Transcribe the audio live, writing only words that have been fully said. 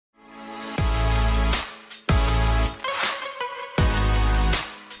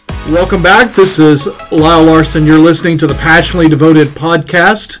Welcome back. This is Lyle Larson. You're listening to the Passionately Devoted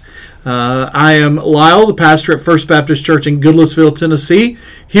podcast. I am Lyle, the pastor at First Baptist Church in Goodlettsville, Tennessee.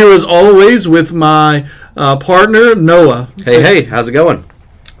 Here as always with my partner, Noah. Hey, how's it going?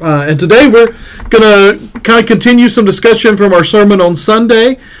 And today we're going to kind of continue some discussion from our sermon on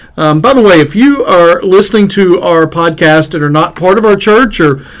Sunday. By the way, if you are listening to our podcast and are not part of our church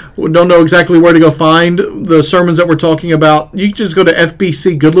or don't know exactly where to go find the sermons that we're talking about, you can just go to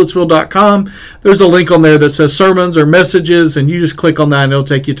fbcgoodlettsville.com. There's a link on there that says sermons or messages, and you just click on that and it'll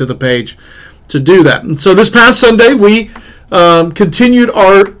take you to the page to do that. And so this past Sunday, we continued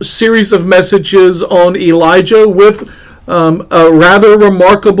our series of messages on Elijah with a rather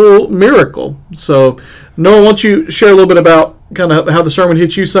remarkable miracle. So, Noah, why don't you share a little bit about kind of how the sermon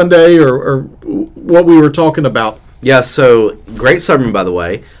hit you Sunday or what we were talking about? Yeah, so great sermon, by the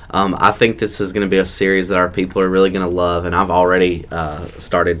way. I think this is going to be a series that our people are really going to love, and I've already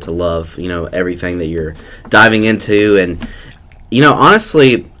started to love, everything that you're diving into. And,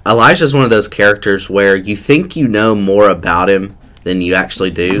 honestly, Elijah is one of those characters where you think you know more about him than you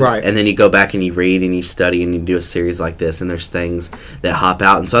actually do. Right. And then you go back and you read and you study and you do a series like this, and there's things that hop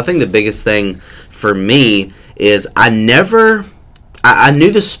out. And so I think the biggest thing for me is I knew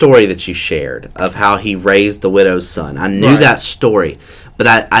the story that you shared of how he raised the widow's son. I knew that story. But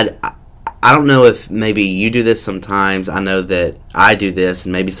I don't know if maybe you do this sometimes. I know that I do this,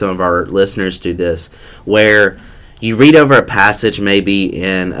 and maybe some of our listeners do this, where you read over a passage maybe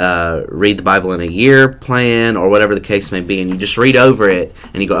in read the Bible in a year plan or whatever the case may be, and you just read over it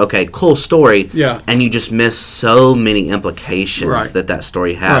and you go, okay, cool story. Yeah. And you just miss so many implications that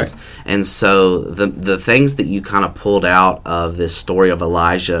story has. Right. And so the things that you kind of pulled out of this story of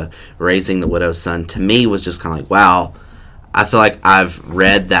Elijah raising the widow's son, to me was just kind of like, wow, I feel like I've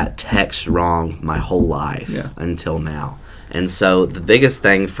read that text wrong my whole life until now. And so the biggest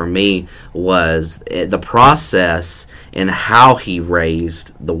thing for me was the process and how he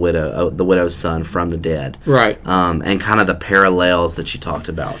raised the widow's son from the dead, right? And kind of the parallels that you talked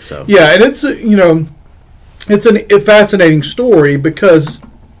about. So yeah, and it's a fascinating story because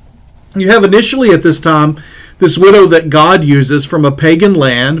you have initially at this time this widow that God uses from a pagan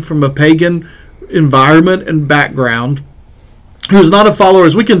land, from a pagan environment and background, who is not a follower,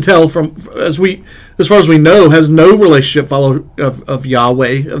 as we can tell as far as we know, has no relationship of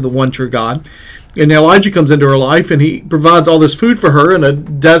Yahweh, of the one true God. And Elijah comes into her life, and he provides all this food for her in a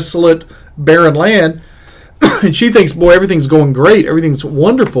desolate, barren land. And she thinks, boy, everything's going great, everything's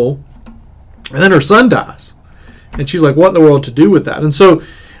wonderful. And then her son dies. And she's like, what in the world to do with that? And so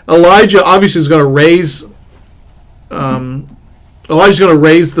Elijah obviously is going to raise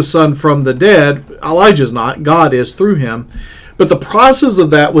the son from the dead. Elijah's not. God is through him. But the process of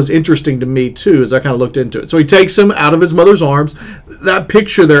that was interesting to me, too, as I kind of looked into it. So he takes him out of his mother's arms. That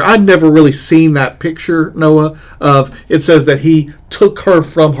picture there, I'd never really seen that picture, Noah, it says that he took her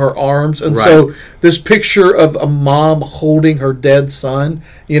from her arms. And so this picture of a mom holding her dead son,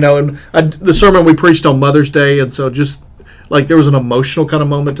 and the sermon we preached on Mother's Day, and so just like there was an emotional kind of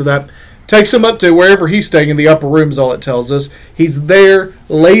moment to that. Takes him up to wherever he's staying in the upper room is all it tells us. He's there,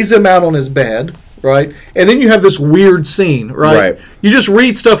 lays him out on his bed, right? And then you have this weird scene, right? You just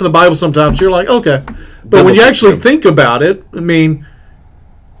read stuff in the Bible sometimes, you're like, okay. But when you actually think about it, I mean,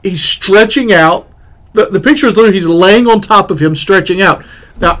 he's stretching out. The picture is literally he's laying on top of him, stretching out.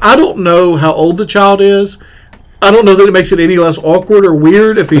 Now, I don't know how old the child is. I don't know that it makes it any less awkward or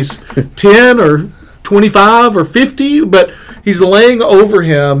weird if he's 10 or 25 or 50, but he's laying over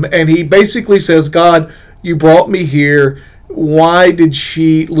him, and he basically says, God, you brought me here. Why did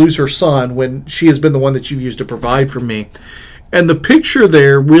she lose her son when she has been the one that you've used to provide for me? And the picture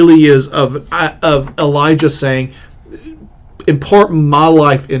there really is of Elijah saying, impart my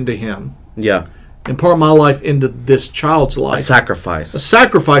life into him. Yeah. Impart my life into this child's life. A sacrifice. A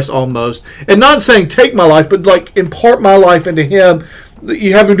sacrifice almost. And not saying take my life, but like impart my life into him.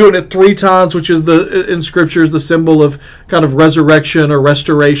 You have him doing it 3 times, which is in Scripture is the symbol of kind of resurrection or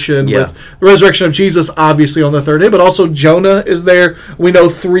restoration. Yeah. With the resurrection of Jesus, obviously, on the 3rd day, but also Jonah is there. We know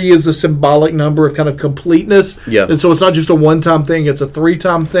 3 is the symbolic number of kind of completeness. Yeah. And so it's not just a one-time thing, it's a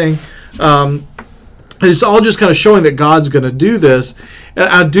 3-time thing. And it's all just kind of showing that God's going to do this. And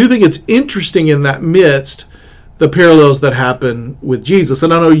I do think it's interesting in that midst, the parallels that happen with Jesus.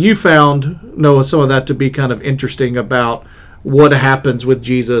 And I know you found, Noah, some of that to be kind of interesting about what happens with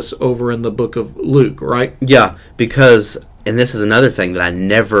Jesus over in the book of Luke, right? Yeah, because, and this is another thing that I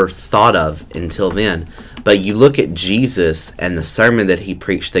never thought of until then, but you look at Jesus and the sermon that he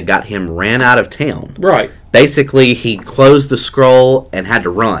preached that got him ran out of town. Right. Basically, he closed the scroll and had to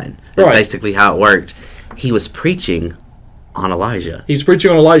run. That's right. basically how it worked. He was preaching on Elijah. He's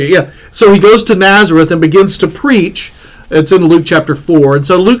preaching on Elijah, yeah. So he goes to Nazareth and begins to preach. It's in Luke chapter 4. And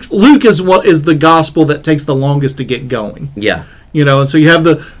so Luke is what is the gospel that takes the longest to get going. Yeah. And so you have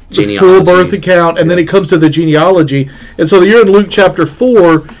the full birth account, and then it comes to the genealogy. And so you're in Luke chapter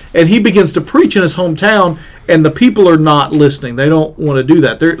 4, and he begins to preach in his hometown, and the people are not listening. They don't want to do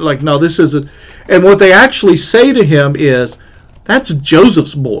that. They're like, no, this isn't. And what they actually say to him is, that's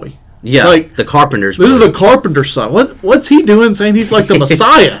Joseph's boy. Yeah, like the carpenter's boy. This is the carpenter's son. What's he doing saying he's like the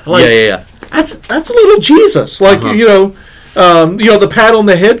Messiah? Like, yeah. That's little Jesus. Like, the pat on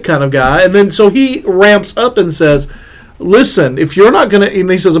the head kind of guy. And then so he ramps up and says, listen, if you're not going to,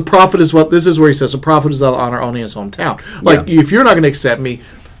 and he says a prophet is this is where he says a prophet is out of honor only in his hometown. Like, if you're not going to accept me,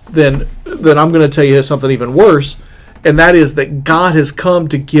 then I'm going to tell you something even worse. And that is that God has come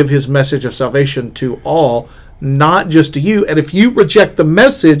to give his message of salvation to all, not just to you. And if you reject the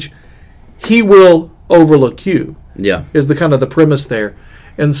message, he will overlook you. Yeah. Is the kind of the premise there.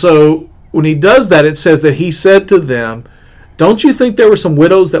 And so when he does that, it says that he said to them, don't you think there were some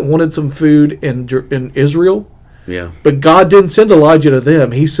widows that wanted some food in Israel? Yeah. But God didn't send Elijah to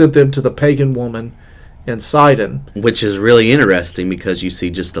them. He sent them to the pagan woman in Sidon. Which is really interesting because you see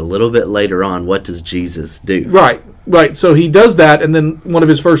just a little bit later on, what does Jesus do? Right. So he does that, and then one of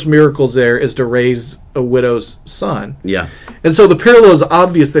his first miracles there is to raise a widow's son. Yeah. And so the parallel is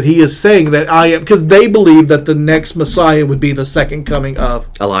obvious that he is saying that I am, because they believe that the next Messiah would be the second coming of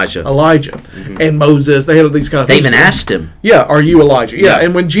Elijah. Mm-hmm. And Moses. They had these kind of things. They even asked him. Yeah, are you Elijah? Yeah.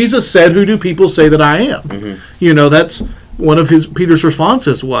 And when Jesus said, who do people say that I am? Mm-hmm. That's one of Peter's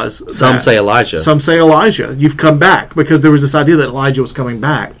responses was, some say Elijah. Some say Elijah. You've come back, because there was this idea that Elijah was coming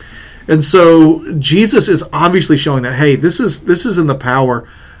back. And so Jesus is obviously showing that, hey, this is in the power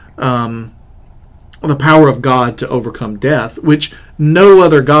of God to overcome death, which no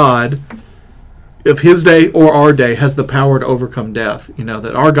other God of his day or our day has the power to overcome death.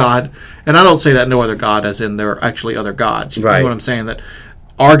 That our God, and I don't say that no other God as in there are actually other gods. You know what I'm saying? That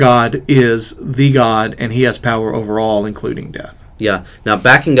our God is the God, and he has power over all, including death. Yeah. Now,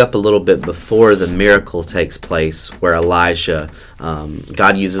 backing up a little bit before the miracle takes place where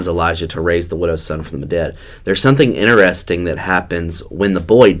God uses Elijah to raise the widow's son from the dead, there's something interesting that happens when the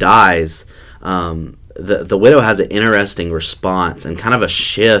boy dies. The widow has an interesting response and kind of a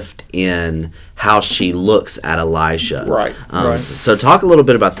shift in how she looks at Elijah. Right. So talk a little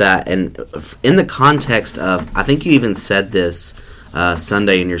bit about that. And in the context of, I think you even said this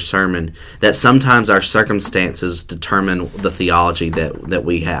Sunday in your sermon, that sometimes our circumstances determine the theology that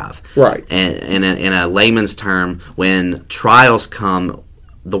we have. Right. And in a layman's term, when trials come,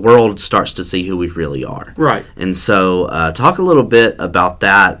 the world starts to see who we really are. Right. And so talk a little bit about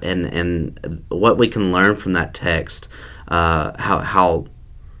that and what we can learn from that text, how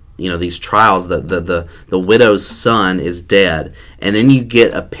these trials, the widow's son is dead, and then you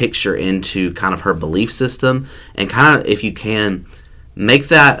get a picture into kind of her belief system, and kind of, if you can, make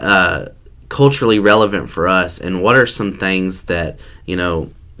that culturally relevant for us. And what are some things that,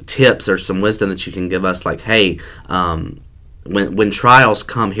 tips or some wisdom that you can give us, like, hey, when trials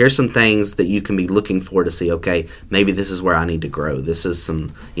come, here's some things that you can be looking for to see, okay, maybe this is where I need to grow. This is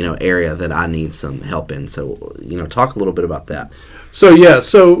some, area that I need some help in. So, talk a little bit about that.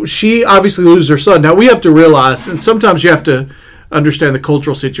 So she obviously loses her son. Now we have to realize, and sometimes you have to understand the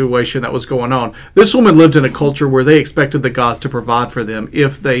cultural situation that was going on. This woman lived in a culture where they expected the gods to provide for them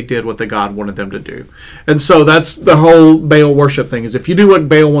if they did what the God wanted them to do. And so that's the whole Baal worship thing, is if you do what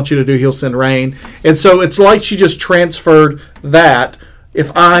Baal wants you to do, he'll send rain. And so it's like she just transferred that.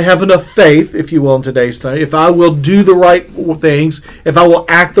 If I have enough faith, if you will, in today's time, if I will do the right things, if I will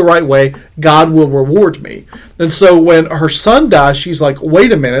act the right way, God will reward me. And so when her son dies, she's like,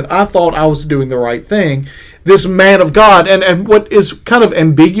 wait a minute, I thought I was doing the right thing. This man of God, and what is kind of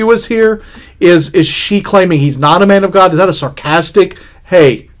ambiguous here is she claiming he's not a man of God? Is that a sarcastic,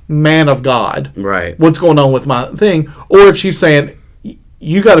 hey, man of God? Right. What's going on with my thing? Or if she's saying,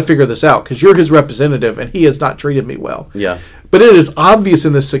 you got to figure this out because you're his representative and he has not treated me well. Yeah. But it is obvious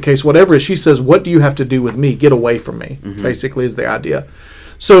in this case, whatever she says, what do you have to do with me? Get away from me, basically is the idea.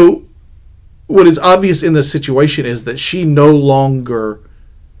 So what is obvious in this situation is that she no longer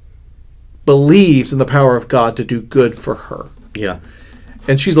believes in the power of God to do good for her. Yeah.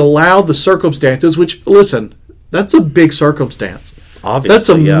 And she's allowed the circumstances, which, listen, that's a big circumstance. Obviously, that's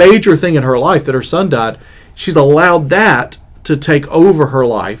a major thing in her life that her son died. She's allowed that to take over her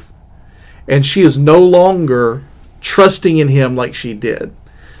life, and she is no longer trusting in him like she did.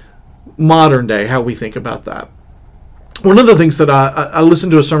 Modern day, how we think about that. One of the things that I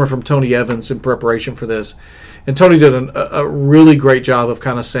listened to a sermon from Tony Evans in preparation for this, and Tony did a really great job of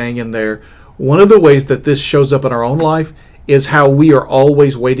kind of saying in there, one of the ways that this shows up in our own life is how we are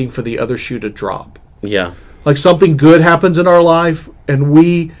always waiting for the other shoe to drop. Yeah. Like something good happens in our life, and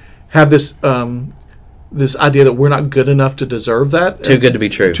we have this this idea that we're not good enough to deserve that. Too good to be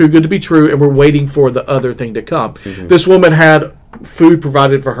true. Too good to be true, and we're waiting for the other thing to come. Mm-hmm. This woman had food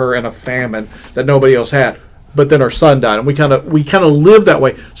provided for her in a famine that nobody else had, but then her son died, and we kind of live that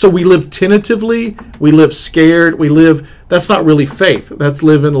way. So we live tentatively, we live scared, that's not really faith. That's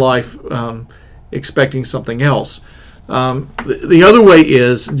living life expecting something else. The other way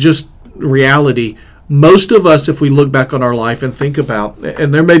is just reality. Most of us, if we look back on our life and think about,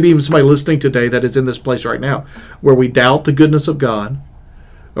 and there may be even somebody listening today that is in this place right now, where we doubt the goodness of God,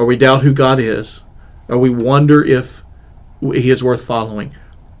 or we doubt who God is, or we wonder if He is worth following.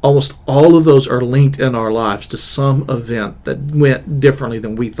 Almost all of those are linked in our lives to some event that went differently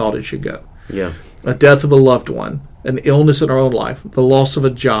than we thought it should go. Yeah. A death of a loved one, an illness in our own life, the loss of a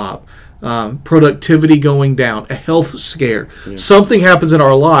job, productivity going down, a health scare. Yeah. Something happens in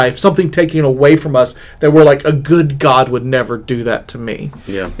our life, something taken away from us that we're like, a good God would never do that to me.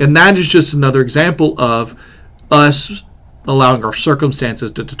 Yeah. And that is just another example of us allowing our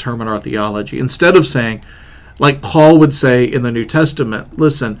circumstances to determine our theology. Instead of saying, like Paul would say in the New Testament,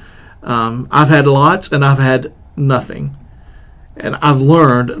 listen, I've had lots and I've had nothing. And I've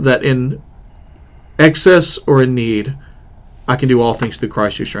learned that in excess or in need, I can do all things through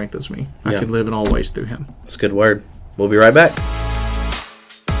Christ who strengthens me. I can live in all ways through Him. That's a good word. We'll be right back.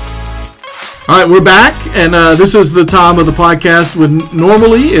 All right, we're back, and this is the time of the podcast when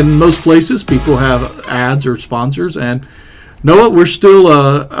normally in most places people have ads or sponsors. And Noah, we're still,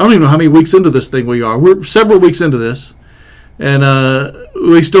 I don't even know how many weeks into this thing we are. We're several weeks into this, and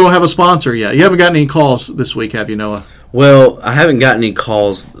we still don't have a sponsor yet. You haven't gotten any calls this week, have you, Noah? Well, I haven't gotten any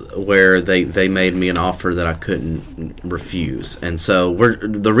calls where they made me an offer that I couldn't refuse. And so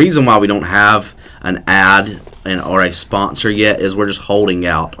the reason why we don't have an ad or a sponsor yet is we're just holding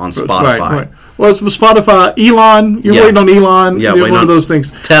out on Spotify. Right. Well, it's Spotify. Elon, you're waiting on Elon. Yeah, one of those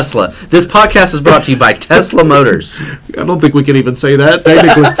things. Tesla. This podcast is brought to you by Tesla Motors. I don't think we can even say that,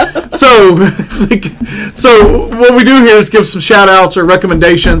 technically. So what we do here is give some shout-outs or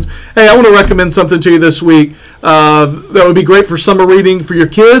recommendations. Hey, I want to recommend something to you this week that would be great for summer reading for your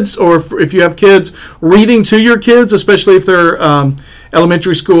kids, or if you have kids, reading to your kids, especially if they're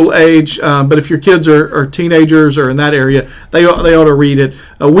elementary school age. But if your kids are teenagers or in that area, they ought to read it.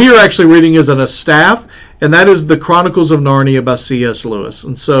 We are actually reading as a staff, and that is The Chronicles of Narnia by C.S. Lewis.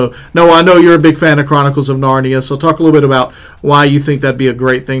 And so, Noah, I know you're a big fan of Chronicles of Narnia, so talk a little bit about why you think that'd be a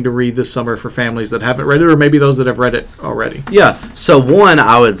great thing to read this summer for families that haven't read it, or maybe those that have read it already. Yeah, so one,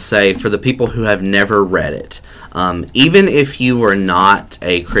 I would say, for the people who have never read it, even if you were not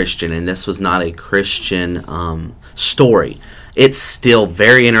a Christian, and this was not a Christian story, it's still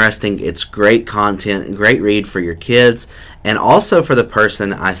very interesting. It's great content, great read for your kids, and also for the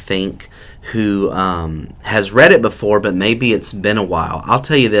person, I think, who has read it before, but maybe it's been a while. I'll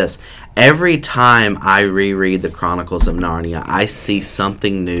tell you this. Every time I reread the Chronicles of Narnia, I see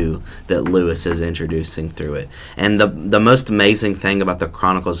something new that Lewis is introducing through it. And the most amazing thing about the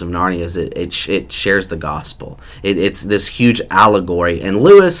Chronicles of Narnia is it shares the gospel. It's this huge allegory. And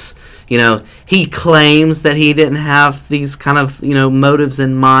Lewis, he claims that he didn't have these kind of, motives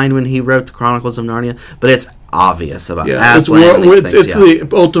in mind when he wrote the Chronicles of Narnia, but it's obvious about it's the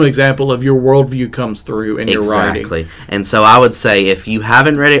ultimate example of your worldview comes through in your writing. Exactly. And so I would say if you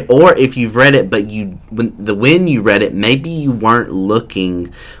haven't read it, or if you've read it but when you read it, maybe you weren't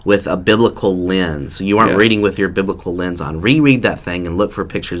looking with a biblical lens. You weren't reading with your biblical lens on. Reread that thing and look for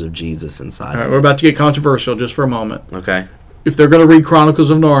pictures of Jesus inside. All right, we're about to get controversial just for a moment. Okay. If they're going to read Chronicles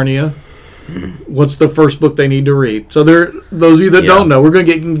of Narnia, what's the first book they need to read? So those of you that don't know, we're going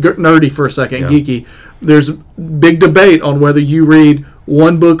to get nerdy for a second, geeky. There's a big debate on whether you read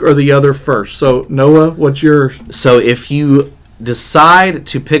one book or the other first. So, Noah, what's yours? So if you decide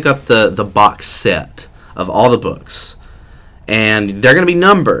to pick up the box set of all the books, and they're going to be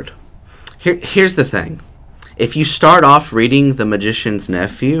numbered, here's the thing. If you start off reading The Magician's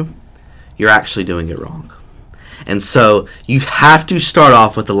Nephew, you're actually doing it wrong. And so you have to start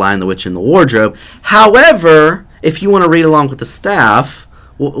off with The Lion, the Witch, and the Wardrobe. However, if you want to read along with the staff,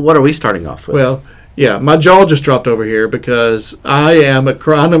 what are we starting off with? Well, yeah, my jaw just dropped over here because I'm a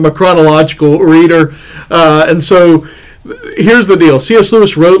chronological reader. And so here's the deal. C.S.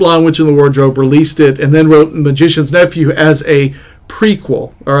 Lewis wrote Lion, Witch, and the Wardrobe, released it, and then wrote Magician's Nephew as a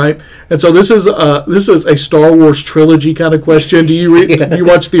prequel. All right, and so this is a Star Wars trilogy kind of question. Do you read? You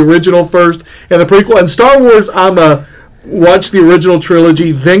watch the original first and the prequel? And Star Wars, watch the original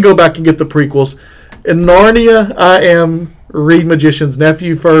trilogy, then go back and get the prequels. In Narnia, I am read Magician's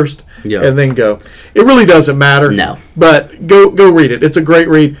Nephew first, Yeah. and then go. It really doesn't matter. No. But go read it. It's a great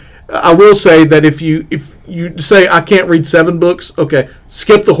read. I will say that if you say I can't read 7 books, okay,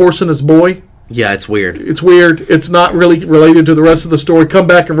 skip The Horse and His Boy. Yeah, it's weird. It's weird. It's not really related to the rest of the story. Come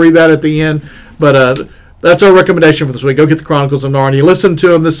back and read that at the end. But that's our recommendation for this week. Go get the Chronicles of Narnia. Listen to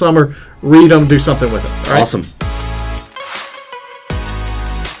them this summer. Read them. Do something with them. All right? Awesome.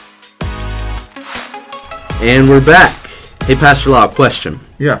 And we're back. Hey, Pastor Lyle, question.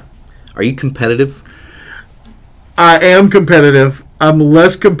 Yeah. Are you competitive? I am competitive. I'm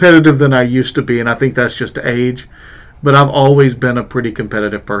less competitive than I used to be, and I think that's just age. But I've always been a pretty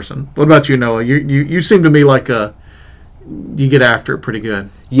competitive person. What about you, Noah? You seem to me like you get after it pretty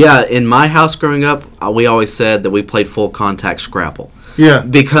good. Yeah, in my house growing up, we always said that we played full contact Scrabble. Yeah.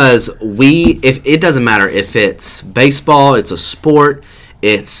 Because if it doesn't matter if it's baseball, it's a sport,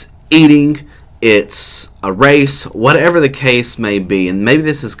 it's eating, it's a race, whatever the case may be, and maybe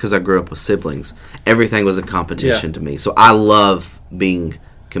this is because I grew up with siblings, everything was a competition to me. So I love being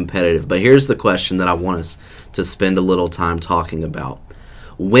competitive. But here's the question that I want us to spend a little time talking about.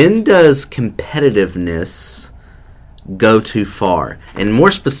 When does competitiveness go too far? And more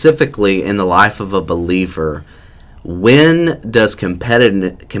specifically, in the life of a believer, when does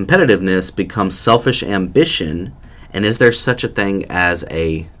competitiveness become selfish ambition? And is there such a thing as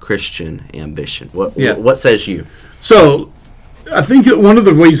a Christian ambition? What says you? So, I think that one of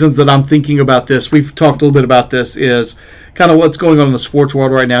the reasons that I'm thinking about this, we've talked a little bit about this, is kind of what's going on in the sports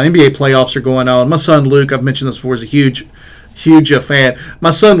world right now. NBA playoffs are going on. My son Luke, I've mentioned this before, is a huge fan. My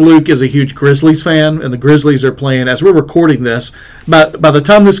son Luke is a huge Grizzlies fan, and the Grizzlies are playing, as we're recording this, by the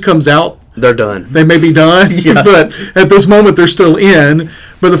time this comes out, they're done. They may be done, but at this moment they're still in.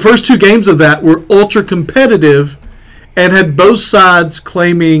 But the first 2 games of that were ultra competitive and had both sides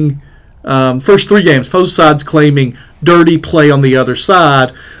claiming, first 3 games, both sides claiming dirty play on the other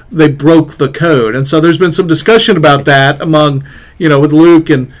side. They broke the code. And so there's been some discussion about that among, with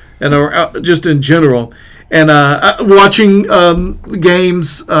Luke and just in general. And watching the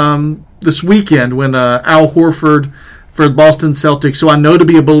games this weekend when Al Horford for the Boston Celtics, who I know to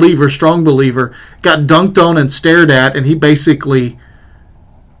be a believer, strong believer, got dunked on and stared at, and he basically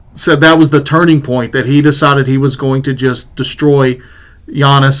said that was the turning point, that he decided he was going to just destroy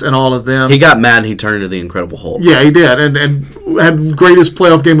Giannis and all of them. He got mad and he turned into the Incredible Hulk. Yeah, he did, and had the greatest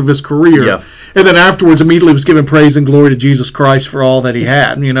playoff game of his career. Yeah. And then afterwards, immediately was giving praise and glory to Jesus Christ for all that he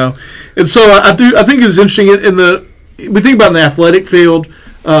had, And so I think it's interesting we think about in the athletic field.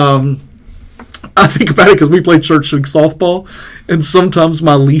 I think about it because we play church league softball, and sometimes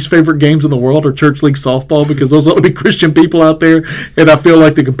my least favorite games in the world are church league softball because those ought to be Christian people out there, and I feel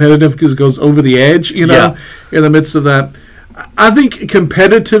like the competitiveness goes over the edge, in the midst of that. I think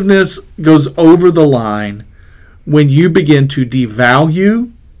competitiveness goes over the line when you begin to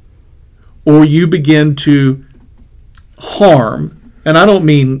devalue or you begin to harm, and I don't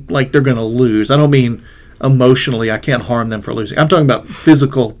mean like they're going to lose. I don't mean emotionally I can't harm them for losing. I'm talking about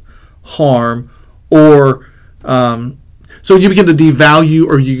physical harm, or so you begin to devalue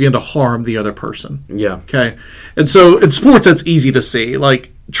or you begin to harm the other person. Yeah. Okay. And so in sports, that's easy to see.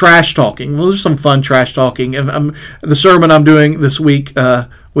 Like trash talking. Well, there's some fun trash talking. The sermon I'm doing this week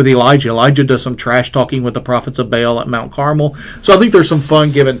with Elijah. Elijah does some trash talking with the prophets of Baal at Mount Carmel. So I think there's some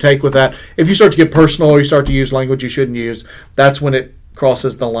fun give and take with that. If you start to get personal or you start to use language you shouldn't use, that's when it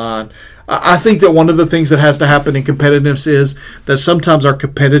crosses the line. I think that one of the things that has to happen in competitiveness is that sometimes our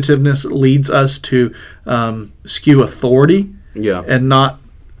competitiveness leads us to skew authority, and not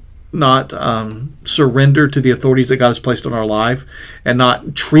surrender to the authorities that God has placed on our life, and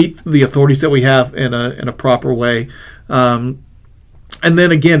not treat the authorities that we have in a proper way. And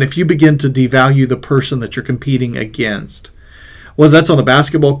then again, if you begin to devalue the person that you're competing against, whether that's on the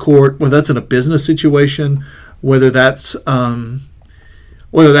basketball court, whether that's in a business situation, whether that's in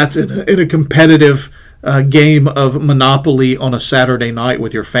a competitive game of Monopoly on a Saturday night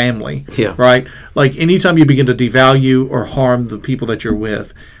with your family, right? Like anytime you begin to devalue or harm the people that you're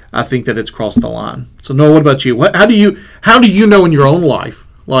with, I think that it's crossed the line. So Noah, what about you? How do you know in your own life,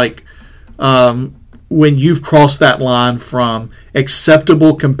 like when you've crossed that line from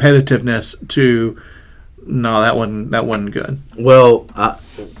acceptable competitiveness to no, that wasn't good? Well,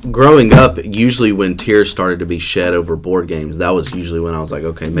 growing up, usually when tears started to be shed over board games, that was usually when I was like,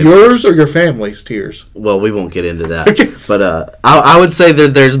 okay, maybe yours or your family's tears. Well, we won't get into that, but I would say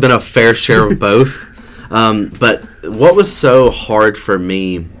that there's been a fair share of both. But what was so hard for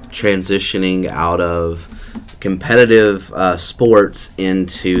me transitioning out of competitive sports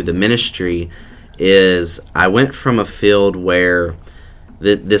into the ministry is I went from a field where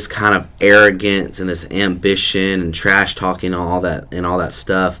this kind of arrogance and this ambition and trash talking and all that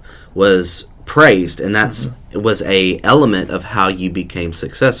stuff was praised, and that's it was a element of how you became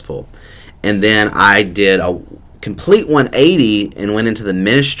successful. And then I did a complete 180 and went into the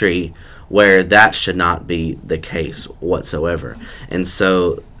ministry where that should not be the case whatsoever. And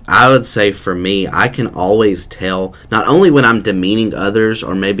so I would say for me, I can always tell, not only when I'm demeaning others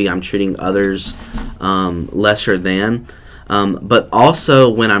or maybe I'm treating others lesser than, but also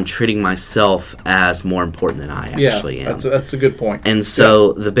when I'm treating myself as more important than I actually am. That's a good point. And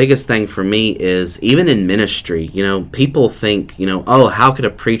so the biggest thing for me is, even in ministry, people think, oh, how could a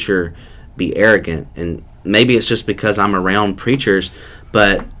preacher be arrogant? And maybe it's just because I'm around preachers,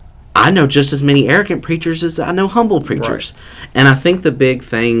 but I know just as many arrogant preachers as I know humble preachers. Right. And I think the big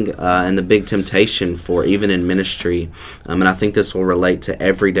thing and the big temptation for even in ministry, and I think this will relate to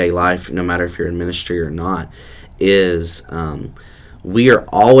everyday life, no matter if you're in ministry or not, is we are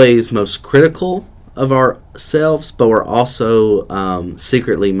always most critical of ourselves, but we're also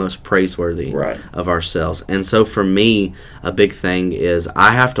secretly most praiseworthy of ourselves. And so for me, a big thing is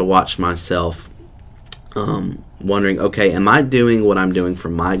I have to watch myself wondering, okay, am I doing what I'm doing for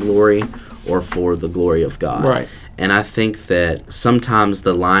my glory or for the glory of God? Right. And I think that sometimes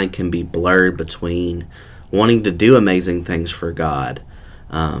the line can be blurred between wanting to do amazing things for God,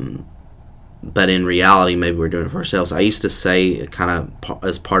 but in reality, maybe we're doing it for ourselves. I used to say, kind of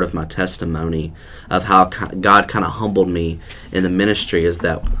as part of my testimony of how God kind of humbled me in the ministry, is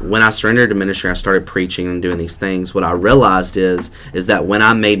that when I surrendered to ministry, I started preaching and doing these things. What I realized is that when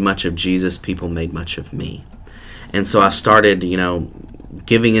I made much of Jesus, people made much of me. And so I started,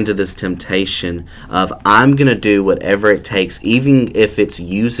 giving into this temptation of, I'm going to do whatever it takes, even if it's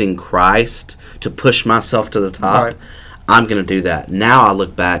using Christ to push myself to the top. Right. I'm going to do that. Now I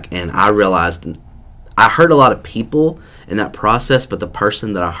look back and I realized I hurt a lot of people in that process, but the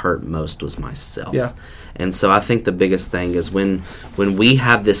person that I hurt most was myself. Yeah. And so I think the biggest thing is when we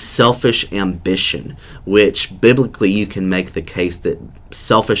have this selfish ambition, which biblically you can make the case that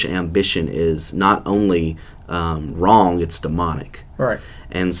selfish ambition is not only wrong, it's demonic. Right.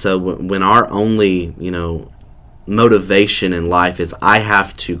 And so when our only, motivation in life is I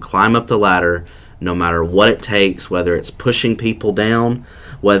have to climb up the ladder no matter what it takes, whether it's pushing people down,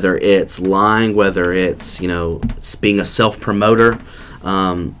 whether it's lying, whether it's, being a self-promoter,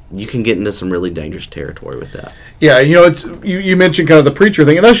 you can get into some really dangerous territory with that. Yeah, it's you mentioned kind of the preacher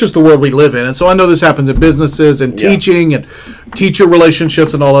thing, and that's just the world we live in. And so I know this happens in businesses and teaching and teacher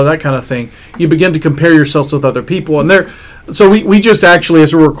relationships and all of that kind of thing. You begin to compare yourselves with other people. And so we just actually,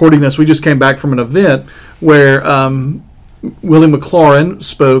 as we're recording this, we just came back from an event where Willie McLaurin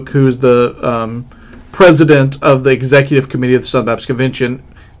spoke, who's the president of the executive committee of the Southern Baptist Convention.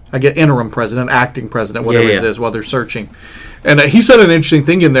 I get interim president, acting president, whatever it is, while they're searching. And he said an interesting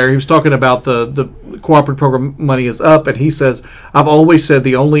thing in there. He was talking about the cooperative program money is up, and he says, I've always said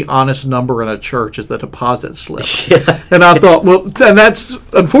the only honest number in a church is the deposit slip. Yeah. And I thought, well, and that's,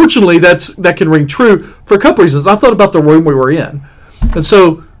 unfortunately, that can ring true for a couple reasons. I thought about the room we were in. And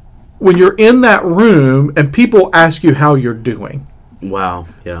so when you're in that room and people ask you how you're doing. Wow,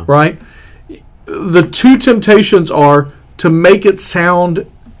 yeah. Right? The two temptations are to make it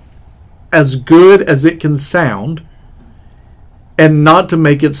sound as good as it can sound, and not to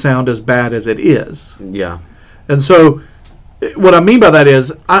make it sound as bad as it is. Yeah. And so what I mean by that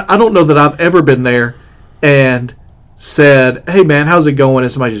is I don't know that I've ever been there and said, hey, man, how's it going?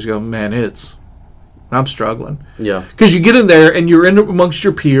 And somebody just go, man, I'm struggling. Yeah. Because you get in there and you're in amongst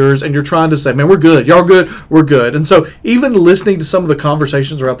your peers and you're trying to say, man, we're good. Y'all good? We're good. And so even listening to some of the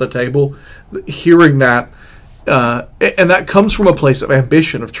conversations around the table, hearing that, and that comes from a place of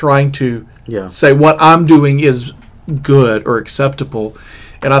ambition of trying to say what I'm doing is good or acceptable.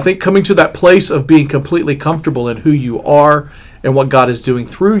 And I think coming to that place of being completely comfortable in who you are and what God is doing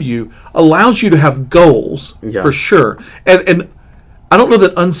through you allows you to have goals for sure. And I don't know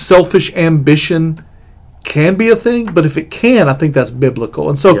that unselfish ambition can be a thing, but if it can, I think that's biblical.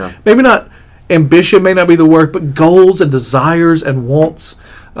 And so maybe not ambition may not be the word, but goals and desires and wants.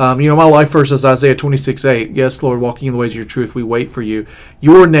 My life verse is Isaiah 26:8. Yes, Lord, walking in the ways of your truth, we wait for you.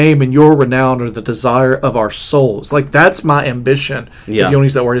 Your name and your renown are the desire of our souls. Like, that's my ambition. If you don't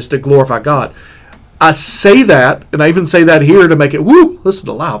use that word, is to glorify God. I say that, and I even say that here to make it, listen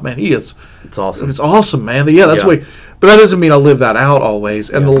to Lyle, man, it's awesome. It's awesome, man. That's the way. But that doesn't mean I live that out always.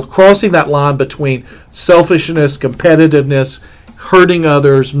 And crossing that line between selfishness, competitiveness, hurting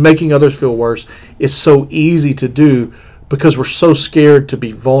others, making others feel worse is so easy to do because we're so scared to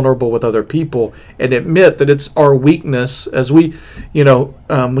be vulnerable with other people and admit that it's our weakness. As we,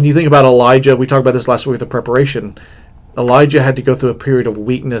 when you think about Elijah, we talked about this last week with the preparation. Elijah had to go through a period of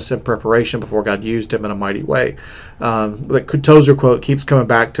weakness and preparation before God used him in a mighty way. The Tozer quote keeps coming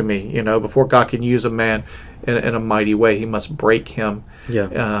back to me. Before God can use a man in a mighty way, he must break him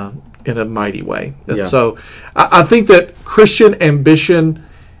in a mighty way. And so I think that Christian ambition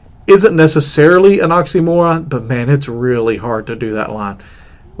isn't necessarily an oxymoron, but man, it's really hard to do that line.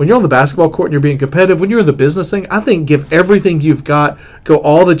 When you're on the basketball court and you're being competitive, when you're in the business thing, I think give everything you've got, go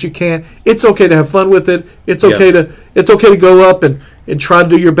all that you can. It's okay to have fun with it. It's okay to go up and try to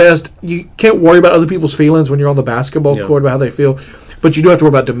do your best. You can't worry about other people's feelings when you're on the basketball court about how they feel, but you do have to worry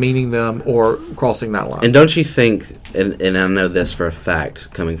about demeaning them or crossing that line. And don't you think, and I know this for a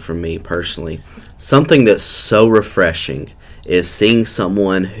fact coming from me personally, something that's so refreshing is seeing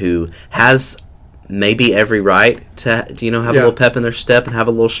someone who has maybe every right to have a little pep in their step and have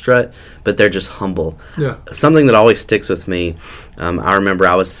a little strut, but they're just humble. Something that always sticks with me, I remember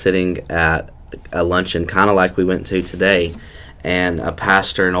I was sitting at a luncheon kind of like we went to today, and a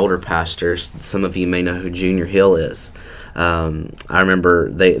pastor, an older pastor, some of you may know who Junior Hill is. I remember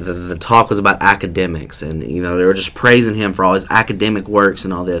the talk was about academics, and they were just praising him for all his academic works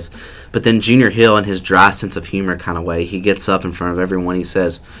and all this. But then Junior Hill, in his dry sense of humor kind of way, he gets up in front of everyone. He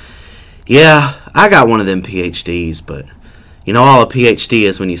says, "Yeah, I got one of them PhDs, but all a PhD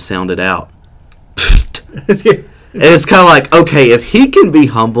is when you sound it out." And it's kind of like, okay, if he can be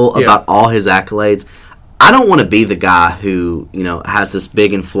humble about all his accolades, I don't want to be the guy who, has this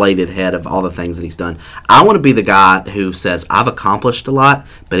big inflated head of all the things that he's done. I want to be the guy who says, I've accomplished a lot,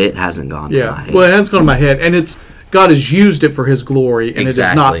 but it hasn't gone to my head. Well, it hasn't gone to my head, and God has used it for his glory, and it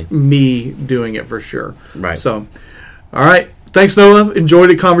is not me doing it for sure. Right. So, all right. Thanks, Noah. Enjoyed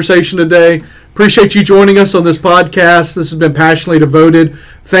the conversation today. Appreciate you joining us on this podcast. This has been Passionately Devoted.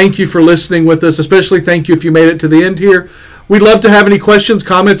 Thank you for listening with us. Especially thank you if you made it to the end here. We'd love to have any questions,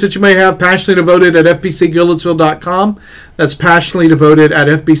 comments that you may have. Passionately Devoted at fbcgoodlettsville.com. That's Passionately Devoted at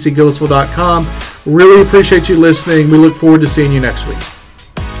fbcgoodlettsville.com. Really appreciate you listening. We look forward to seeing you next week.